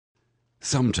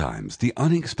Sometimes the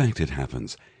unexpected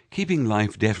happens, keeping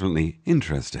life definitely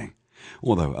interesting.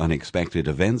 Although unexpected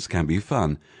events can be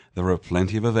fun, there are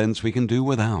plenty of events we can do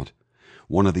without.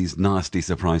 One of these nasty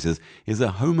surprises is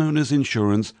a homeowners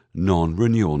insurance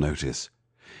non-renewal notice.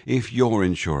 If your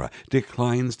insurer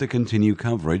declines to continue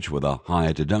coverage with a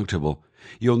higher deductible,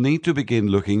 you'll need to begin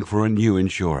looking for a new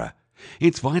insurer.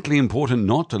 It's vitally important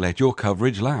not to let your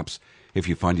coverage lapse. If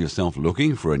you find yourself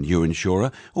looking for a new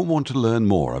insurer or want to learn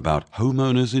more about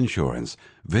homeowners insurance,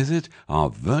 visit our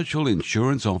virtual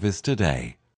insurance office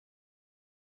today.